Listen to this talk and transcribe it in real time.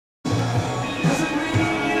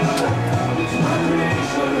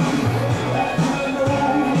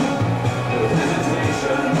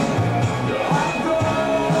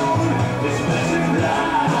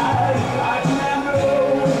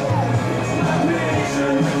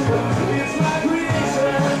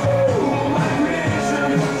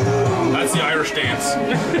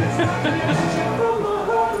How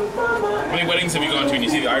many weddings have you gone to and you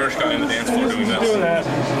see the Irish guy on the dance floor doing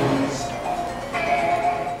this?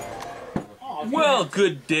 Well,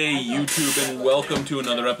 good day, YouTube, and welcome to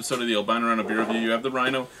another episode of the Albino Rhino beer review. You have the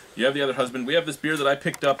Rhino, you have the Other Husband. We have this beer that I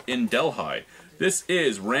picked up in Delhi. This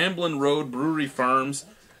is Ramblin Road Brewery Farms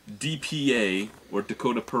DPA, or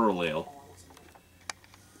Dakota Pearl Ale.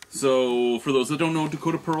 So, for those that don't know,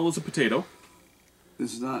 Dakota Pearl is a potato.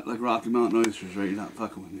 This is not like Rocky Mountain oysters, right? You're not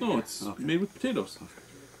fucking with me. No, it's okay. made with potatoes.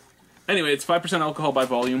 Anyway, it's 5% alcohol by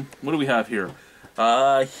volume. What do we have here?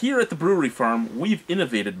 Here at the brewery farm, we've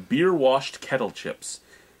innovated beer-washed kettle chips.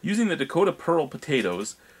 Using the Dakota Pearl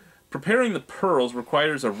potatoes, preparing the pearls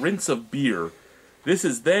requires a rinse of beer. This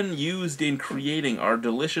is then used in creating our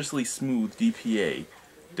deliciously smooth DPA,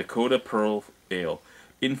 Dakota Pearl Ale.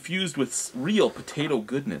 Infused with real potato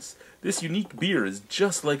goodness, this unique beer is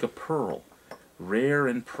just like a pearl. Rare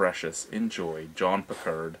and precious. Enjoy. John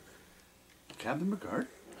Picard. Captain Picard?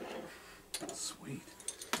 Sweet.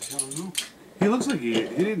 I don't know. He looks like he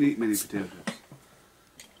didn't eat many potato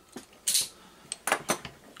chips.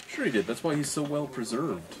 Sure he did. That's why he's so well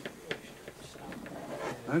preserved.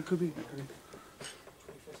 That could be.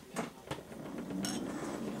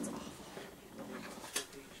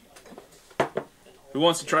 Who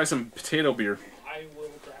wants to try some potato beer? I will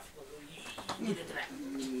definitely.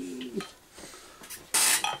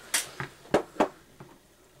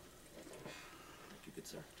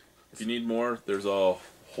 If you need more, there's a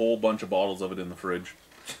whole bunch of bottles of it in the fridge.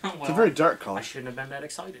 Well, It's a very dark color. I shouldn't have been that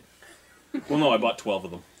excited. Well, no, I bought 12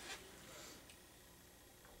 of them.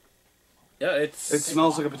 Yeah, It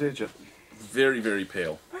smells like a potato chip. very, very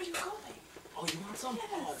pale. Where are you going? Oh, you want some?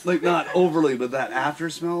 Oh, Like, not overly, but that after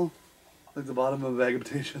smell, like the bottom of a bag of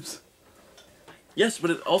potato chips. Yes, but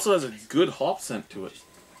it also has a good hop scent to it.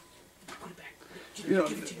 put it back. You know,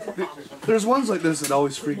 there's ones like this that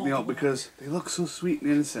always freak me out because they look so sweet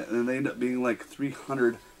and innocent, and then they end up being like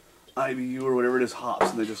 300 IBU or whatever it is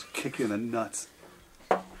hops, and they just kick you in the nuts.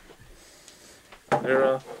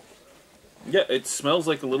 They're, yeah, it smells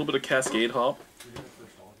like a little bit of Cascade hop.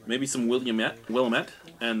 Maybe some Willamette,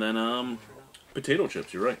 and then, potato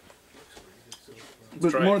chips, you're right.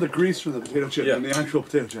 But try more it. the grease from the potato chip Yeah. than the actual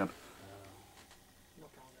potato chip.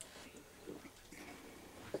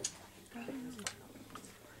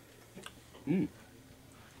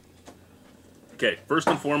 Okay, first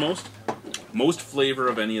and foremost, most flavor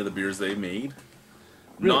of any of the beers they made.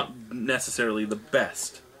 Really? Not necessarily the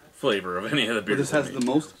best flavor of any of the But beers this they has made. the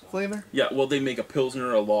most flavor? Yeah, well, they make a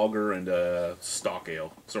Pilsner, a Lager, and a Stock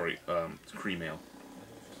Ale. Sorry, Cream Ale.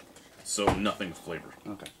 So, nothing with flavor.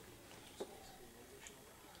 Okay.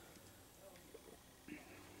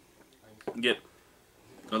 Get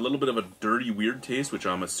a little bit of a dirty, weird taste, which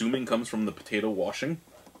I'm assuming comes from the potato washing.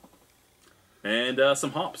 And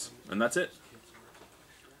some hops. And that's it.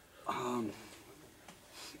 I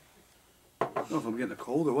don't know if I'm getting a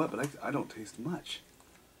cold or what, but I don't taste much.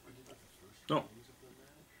 No.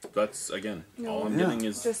 That's, again, No. all I'm Yeah. getting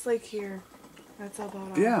is... Just like here. That's about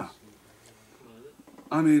all. Yeah.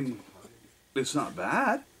 I mean, it's not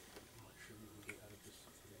bad.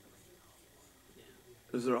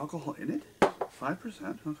 Is there alcohol in it?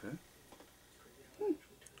 5%? Okay.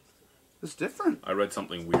 It's different. I read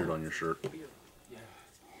something weird on your shirt.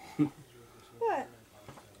 What?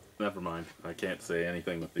 Never mind. I can't say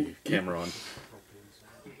anything with the camera on.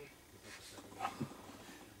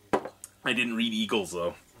 I didn't read Eagles,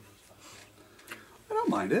 though. I don't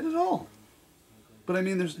mind it at all. But I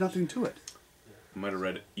mean, there's nothing to it. I might have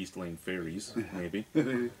read East Lane Fairies, maybe.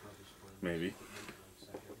 Maybe.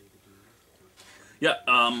 Yeah,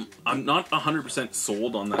 I'm not 100%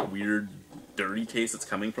 sold on that weird, dirty taste that's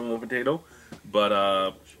coming from the potato.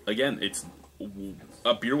 But, again, it's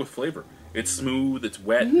a beer with flavor. It's smooth, it's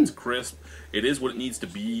wet, it's crisp. It is what it needs to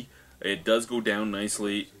be. It does go down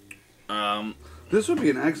nicely. This would be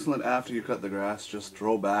an excellent after you cut the grass, just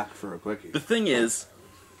throw back for a quickie. The thing is,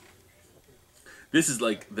 this is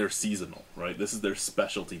like their seasonal, right? This is their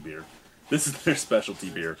specialty beer. This is their specialty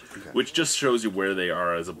beer, which just shows you where they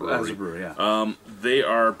are as a brewery. As a brewery, yeah. They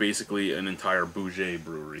are basically an entire bougie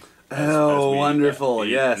brewery. Oh, wonderful,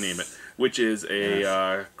 yes. Name it. Which is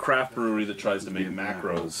a craft brewery that tries to make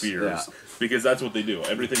macro beers. Because that's what they do.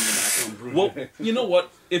 Everything's a macro. Well, you know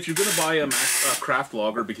what? If you're going to buy a craft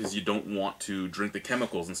lager because you don't want to drink the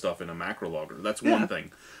chemicals and stuff in a macro lager, that's one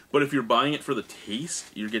thing. But if you're buying it for the taste,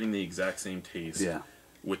 you're getting the exact same taste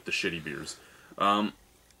with the shitty beers.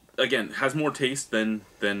 Again, has more taste than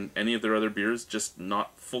any of their other beers, just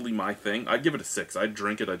not fully my thing. I'd give it a 6. I'd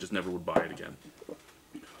drink it, I just never would buy it again.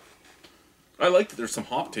 I like that there's some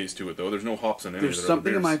hop taste to it, though. There's no hops in any There's of the other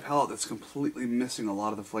something in my beers. palate that's completely missing a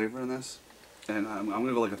lot of the flavor in this. And I'm going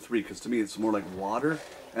to go like a 3, because to me it's more like water,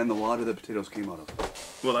 and the water that potatoes came out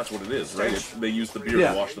of. Well, that's what it is, right? They use the beer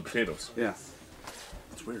Yeah. to wash the potatoes. Yeah.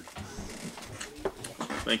 That's weird.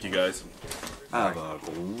 Thank you, guys. Have a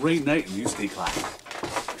great night and you stay classy.